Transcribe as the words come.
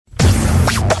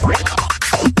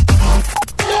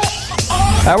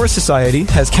Our society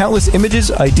has countless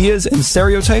images, ideas, and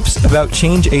stereotypes about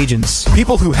change agents,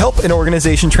 people who help an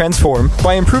organization transform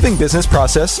by improving business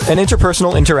process and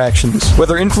interpersonal interactions.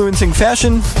 Whether influencing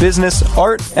fashion, business,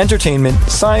 art, entertainment,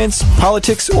 science,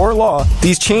 politics, or law,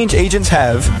 these change agents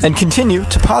have and continue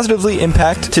to positively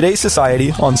impact today's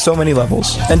society on so many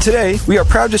levels. And today, we are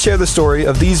proud to share the story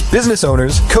of these business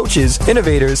owners, coaches,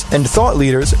 innovators, and thought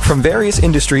leaders from various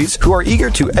industries who are eager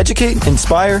to educate,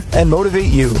 inspire, and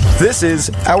motivate you. This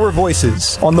is Our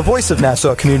Voices on the voice of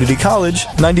Nassau Community College,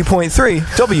 90.3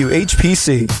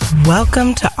 WHPC.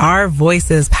 Welcome to Our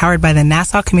Voices, powered by the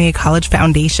Nassau Community College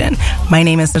Foundation. My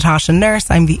name is Natasha Nurse.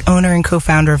 I'm the owner and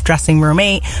co-founder of Dressing Room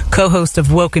 8, co-host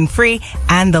of Woke and Free,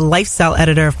 and the lifestyle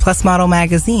editor of Plus Model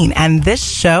magazine. And this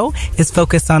show is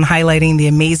focused on highlighting the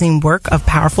amazing work of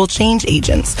powerful change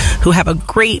agents who have a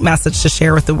great message to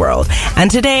share with the world. And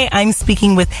today I'm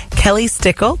speaking with Kelly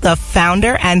Stickel, the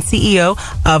founder and CEO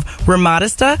of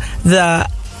Remodista,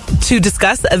 to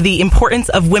discuss the importance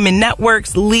of women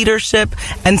networks, leadership,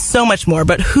 and so much more.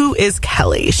 But who is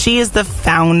Kelly? She is the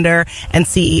founder and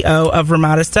CEO of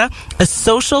Remodista, a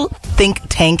social think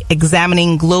tank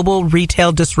examining global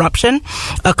retail disruption.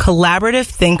 A collaborative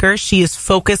thinker, she is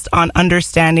focused on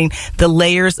understanding the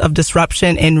layers of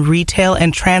disruption in retail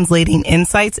and translating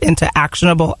insights into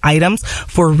actionable items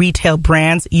for retail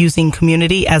brands using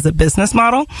community as a business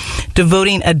model.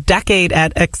 Devoting a decade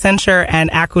at Accenture and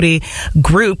Equity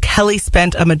Group, Kelly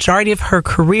spent a majority of her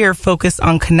career focused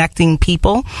on connecting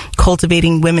people,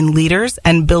 cultivating women leaders,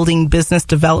 and building business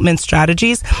development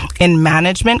strategies in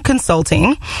management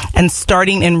consulting. And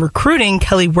starting in recruiting,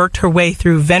 Kelly worked her way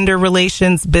through vendor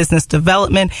relations, business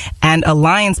development, and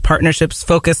alliance partnerships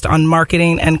focused on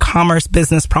marketing and commerce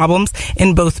business problems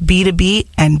in both B2B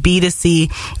and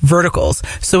B2C verticals.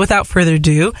 So without further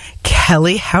ado,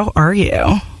 Kelly, how are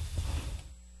you?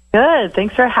 Good.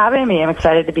 Thanks for having me. I'm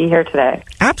excited to be here today.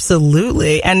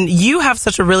 Absolutely. And you have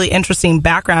such a really interesting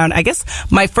background. I guess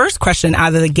my first question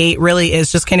out of the gate really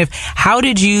is just kind of, how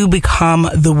did you become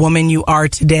the woman you are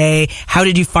today? How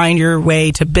did you find your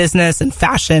way to business and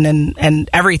fashion and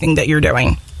everything that you're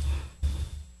doing?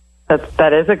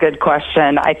 That is a good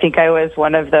question. I think I was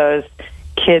one of those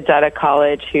kids out of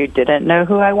college who didn't know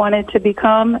who I wanted to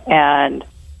become. And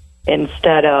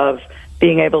instead of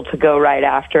being able to go right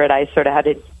after it, I sort of had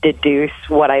to deduce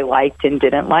what I liked and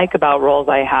didn't like about roles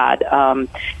I had.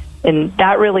 And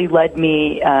that really led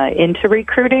me into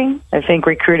recruiting. I think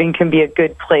recruiting can be a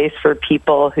good place for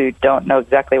people who don't know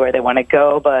exactly where they want to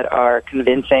go, but are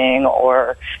convincing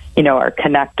or, are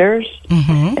connectors.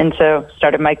 Mm-hmm. And so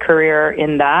started my career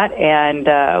in that and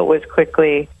was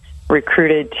quickly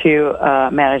recruited to a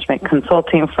management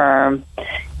consulting firm.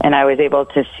 And I was able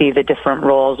to see the different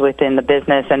roles within the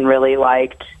business and really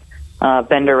liked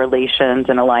vendor relations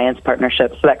and alliance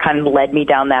partnerships. So that kind of led me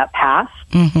down that path.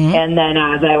 Mm-hmm. And then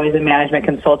as I was in management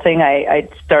consulting, I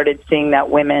started seeing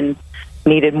that women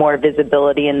needed more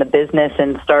visibility in the business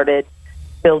and started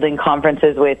building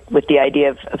conferences with the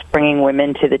idea of bringing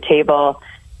women to the table.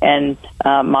 And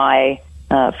my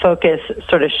focus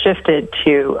sort of shifted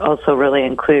to also really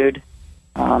include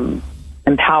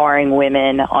empowering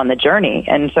women on the journey.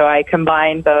 And so I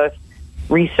combined both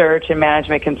research and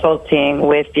management consulting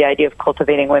with the idea of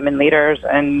cultivating women leaders,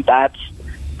 and that's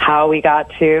how we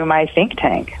got to my think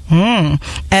tank.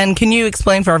 And can you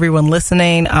explain for everyone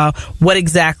listening what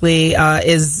exactly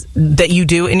is that you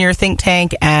do in your think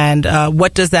tank, and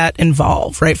what does that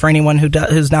involve, right, for anyone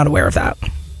who's not aware of that?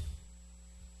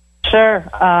 Sure.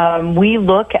 We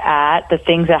look at the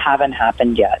things that haven't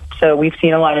happened yet. So we've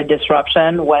seen a lot of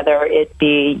disruption, whether it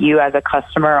be you as a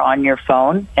customer on your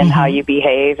phone and how you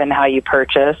behave and how you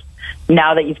purchase.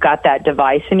 Now that you've got that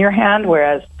device in your hand,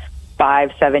 whereas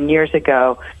 5-7 years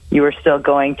ago, you were still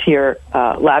going to your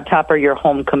laptop or your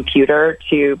home computer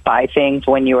to buy things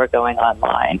when you were going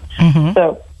online. Mm-hmm.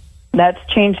 So that's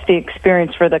changed the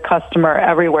experience for the customer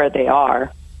everywhere they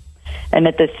are. And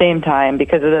at the same time,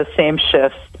 because of those same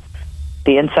shifts,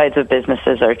 the insides of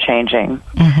businesses are changing.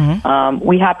 Mm-hmm.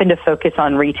 We happen to focus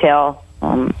on retail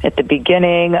at the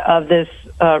beginning of this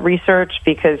research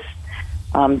because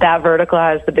that vertical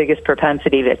has the biggest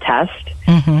propensity to test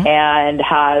and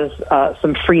has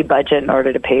some free budget in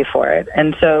order to pay for it.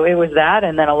 And so it was that,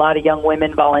 and then a lot of young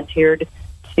women volunteered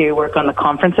to work on the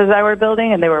conferences I were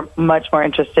building, and they were much more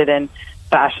interested in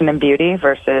fashion and beauty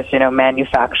versus,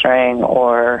 manufacturing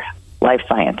or life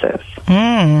sciences.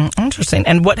 Interesting.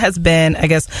 And what has been, I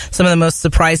guess, some of the most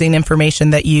surprising information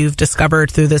that you've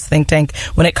discovered through this think tank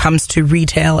when it comes to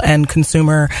retail and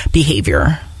consumer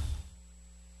behavior?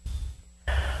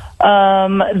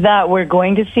 That we're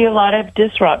going to see a lot of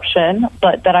disruption,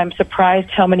 but that I'm surprised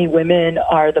how many women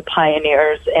are the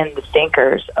pioneers and the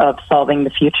thinkers of solving the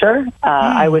future.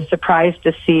 I was surprised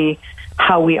to see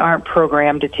how we aren't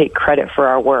programmed to take credit for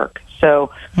our work.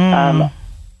 So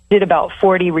did about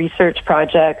 40 research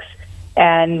projects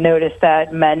and noticed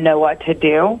that men know what to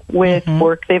do with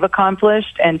work they've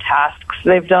accomplished and tasks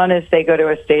they've done as they go to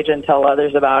a stage and tell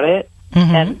others about it.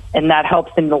 And that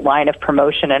helps in the line of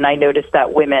promotion. And I noticed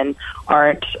that women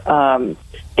aren't, I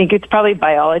think it's probably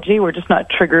biology. We're just not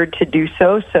triggered to do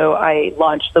so. So I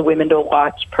launched the Women to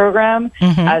Watch program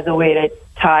as a way to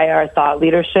tie our thought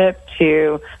leadership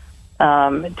to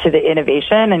the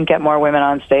innovation and get more women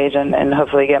on stage and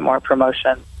hopefully get more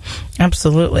promotion.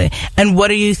 Absolutely. And what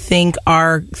do you think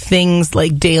are things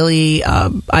like daily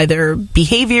either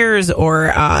behaviors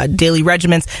or daily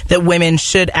regimens that women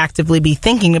should actively be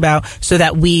thinking about so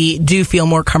that we do feel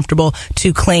more comfortable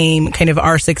to claim kind of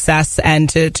our success and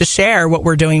to share what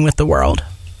we're doing with the world?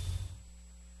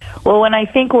 Well, when I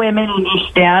think women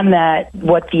understand that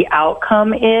what the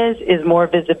outcome is more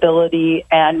visibility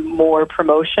and more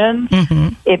promotion,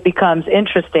 it becomes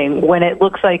interesting. When it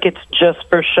looks like it's just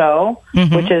for show,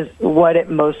 which is what it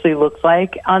mostly looks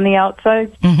like on the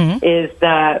outside, is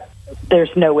that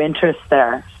there's no interest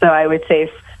there. So I would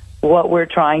say what we're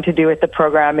trying to do with the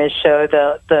program is show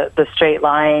the straight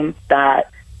line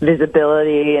that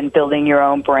visibility and building your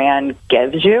own brand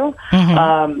gives you.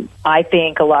 I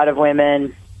think a lot of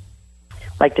women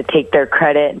like to take their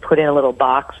credit and put in a little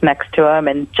box next to them,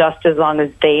 and just as long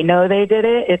as they know they did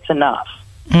it, it's enough.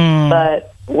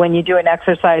 But when you do an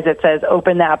exercise that says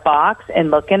open that box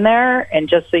and look in there, and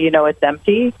just so you know it's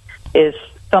empty, is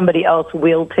somebody else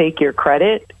will take your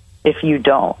credit if you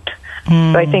don't.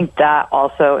 So I think that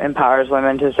also empowers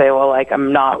women to say, well, like,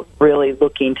 I'm not really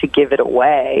looking to give it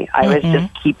away. I was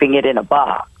just keeping it in a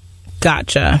box.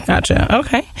 Gotcha.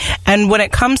 Okay. And when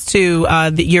it comes to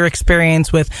your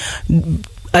experience with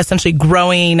essentially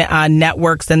growing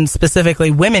networks and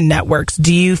specifically women networks,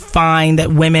 do you find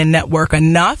that women network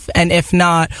enough? And if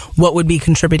not, what would be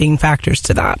contributing factors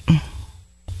to that?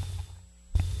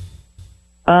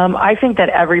 I think that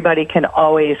everybody can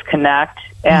always connect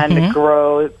and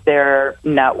grow their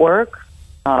network,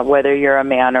 whether you're a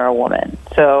man or a woman.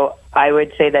 So I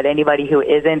would say that anybody who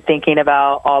isn't thinking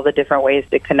about all the different ways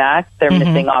to connect, they're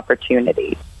missing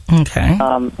opportunities. Okay.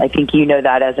 I think you know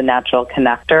that as a natural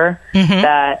connector,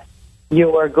 that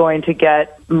you are going to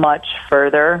get much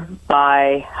further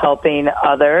by helping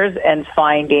others and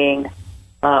finding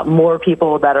more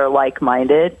people that are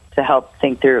like-minded to help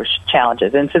think through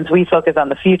challenges. And since we focus on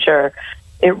the future,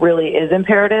 it really is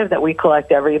imperative that we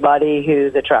collect everybody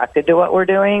who's attracted to what we're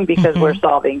doing, because we're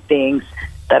solving things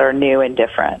that are new and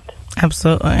different.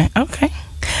 Absolutely. Okay.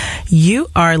 You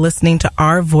are listening to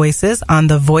Our Voices on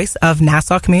the Voice of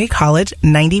Nassau Community College,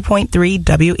 90.3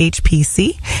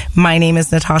 WHPC. My name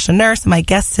is Natasha Nurse. My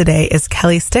guest today is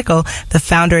Kelly Stickel, the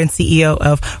founder and CEO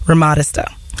of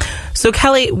Remodista. So,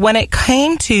 Kelly, when it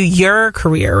came to your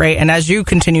career, right, and as you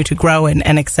continue to grow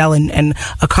and excel and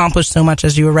accomplish so much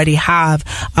as you already have,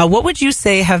 what would you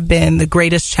say have been the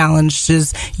greatest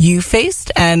challenges you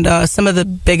faced and some of the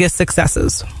biggest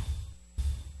successes?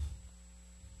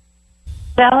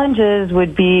 Challenges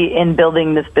would be in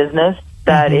building this business,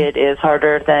 that it is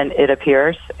harder than it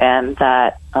appears, and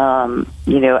that,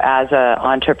 as an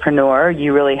entrepreneur,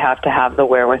 you really have to have the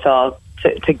wherewithal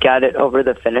to get it over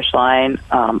the finish line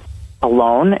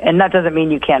alone. And that doesn't mean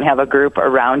you can't have a group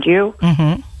around you,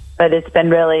 but it's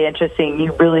been really interesting.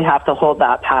 You really have to hold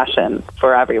that passion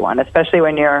for everyone, especially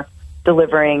when you're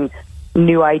delivering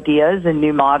new ideas and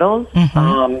new models.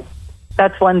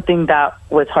 That's one thing that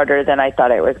was harder than I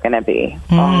thought it was going to be.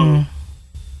 And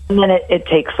then it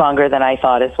takes longer than I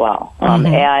thought as well.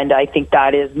 And I think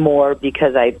that is more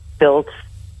because I built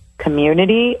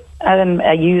community, and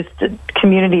I used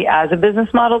community as a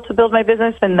business model to build my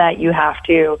business, and that you have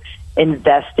to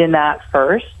invest in that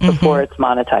first before it's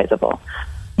monetizable.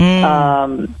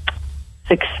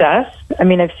 Success. I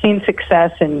mean, I've seen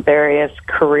success in various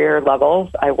career levels.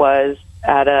 I was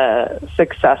at a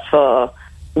successful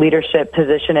leadership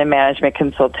position in management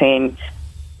consulting,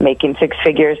 making six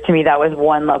figures. To me, that was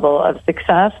one level of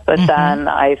success, but then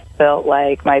I felt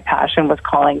like my passion was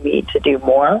calling me to do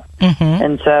more.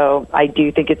 And so I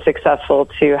do think it's successful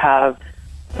to have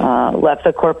left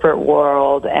the corporate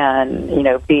world and,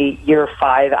 be year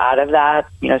 5 out of that,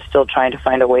 still trying to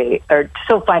find a way, or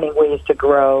still finding ways to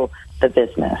grow the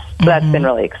business. So that's been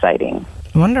really exciting.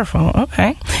 Wonderful.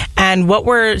 Okay. And what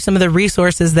were some of the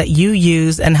resources that you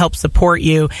use and help support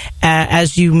you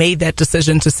as you made that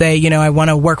decision to say, I want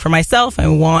to work for myself. I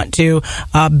want to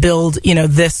build,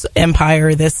 this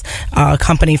empire, this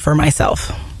company for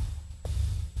myself?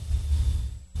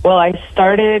 Well, I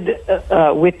started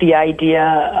with the idea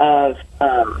of,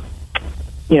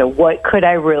 what could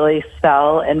I really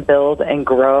sell and build and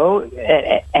grow,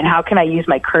 and how can I use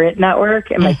my current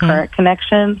network and my current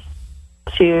connections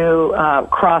to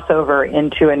cross over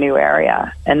into a new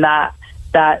area. And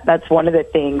that's one of the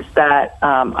things that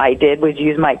I did, was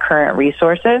use my current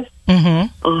resources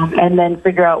and then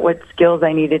figure out what skills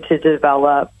I needed to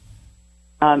develop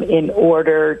in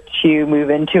order to move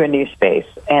into a new space.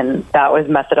 And that was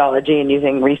methodology and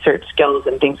using research skills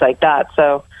and things like that.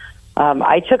 So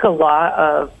I took a lot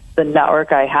of the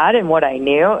network I had and what I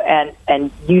knew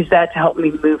and used that to help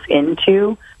me move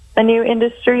into a new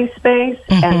industry space,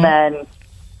 and then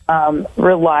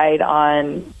relied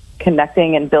on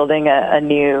connecting and building a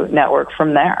new network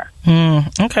from there.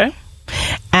 Okay.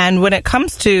 And when it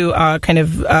comes to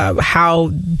how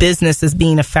business is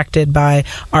being affected by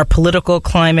our political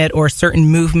climate or certain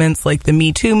movements like the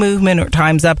Me Too movement or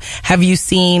Time's Up, have you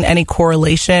seen any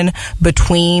correlation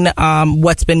between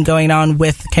what's been going on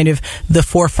with kind of the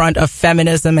forefront of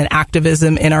feminism and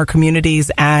activism in our communities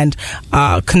and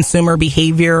consumer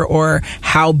behavior, or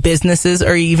how businesses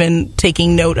are even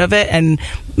taking note of it and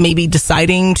maybe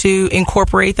deciding to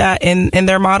incorporate that in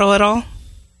their model at all?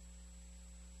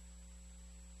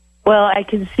 Well, I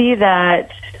can see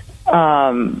that,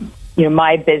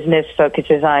 my business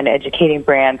focuses on educating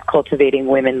brands, cultivating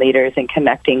women leaders, and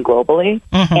connecting globally.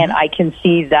 And I can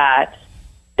see that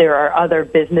there are other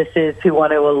businesses who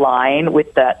want to align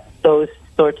with those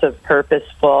sorts of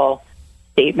purposeful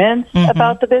statements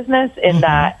about the business, in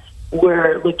that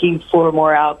we're looking for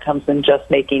more outcomes than just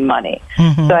making money.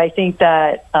 So I think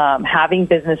that having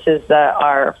businesses that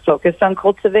are focused on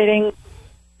cultivating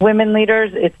women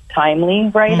leaders, it's timely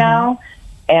right now,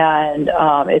 and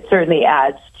it certainly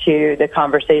adds to the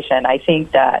conversation. I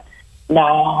think that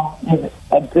now is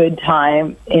a good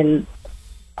time in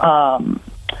the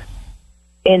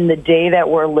day that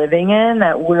we're living in,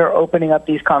 that we're opening up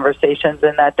these conversations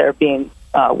and that they're being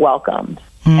welcomed.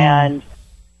 And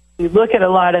you look at a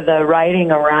lot of the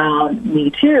writing around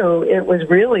Me Too, it was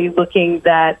really looking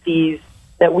that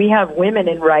we have women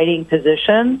in writing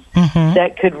positions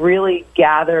that could really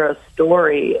gather a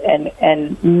story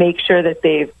and make sure that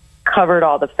they've covered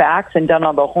all the facts and done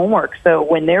all the homework. So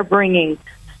when they're bringing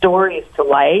stories to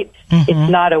light, it's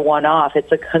not a one-off.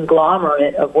 It's a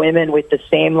conglomerate of women with the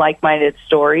same like-minded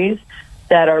stories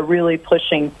that are really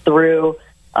pushing through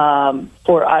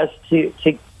for us to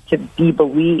be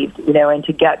believed, and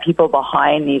to get people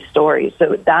behind these stories.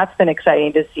 So that's been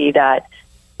exciting to see that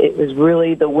it was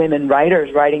really the women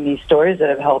writers writing these stories that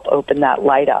have helped open that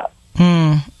light up.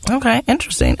 Okay,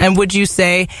 interesting. And would you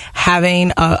say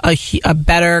having a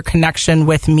better connection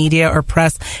with media or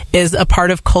press is a part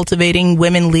of cultivating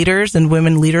women leaders and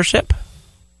women leadership?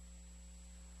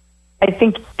 I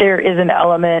think there is an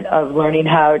element of learning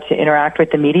how to interact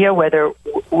with the media, whether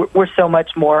we're so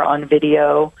much more on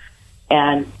video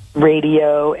and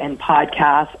radio and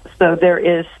podcasts. So there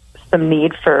is some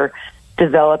need for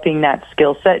developing that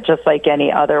skill set, just like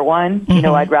any other one.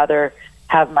 I'd rather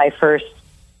have my first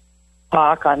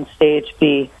talk on stage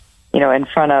be, in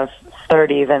front of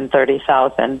 30 than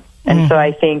 30,000. And so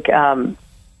I think,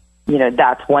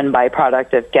 that's one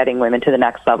byproduct of getting women to the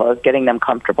next level, is getting them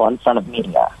comfortable in front of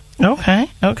media. Okay.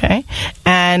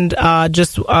 And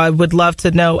just would love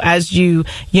to know, as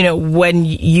when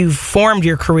you formed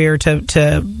your career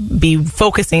to be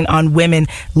focusing on women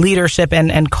leadership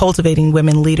and cultivating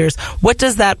women leaders, what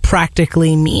does that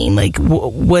practically mean? Like,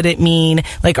 would it mean,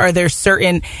 are there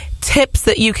certain tips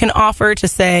that you can offer to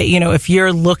say, if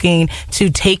you're looking to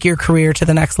take your career to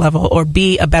the next level or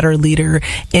be a better leader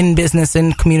in business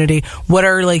and community, what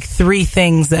are 3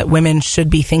 things that women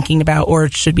should be thinking about or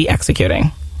should be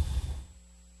executing?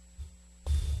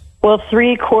 Well,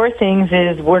 3 core things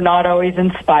is we're not always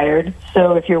inspired.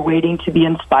 So if you're waiting to be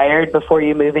inspired before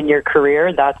you move in your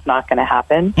career, that's not going to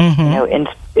happen.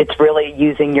 It's really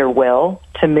using your will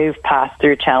to move past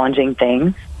through challenging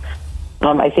things.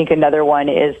 I think another one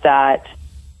is that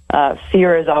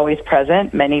fear is always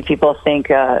present. Many people think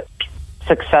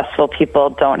successful people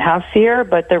don't have fear,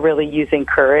 but they're really using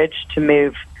courage to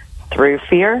move through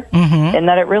fear, and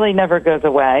that it really never goes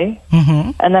away.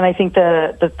 And then I think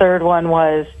the third one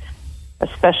was,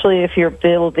 especially if you're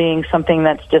building something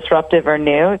that's disruptive or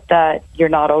new, that you're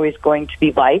not always going to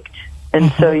be liked.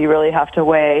 And so you really have to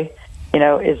weigh,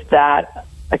 is that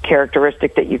a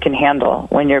characteristic that you can handle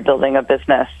when you're building a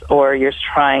business or you're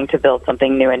trying to build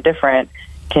something new and different.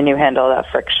 Can you handle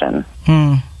that friction?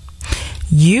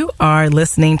 You are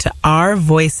listening to Our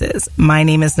Voices. My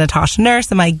name is Natasha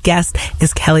Nurse, and my guest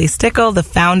is Kelly Stickel, the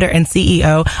founder and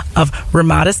CEO of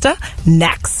Remodista.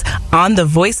 Next on the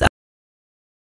Voice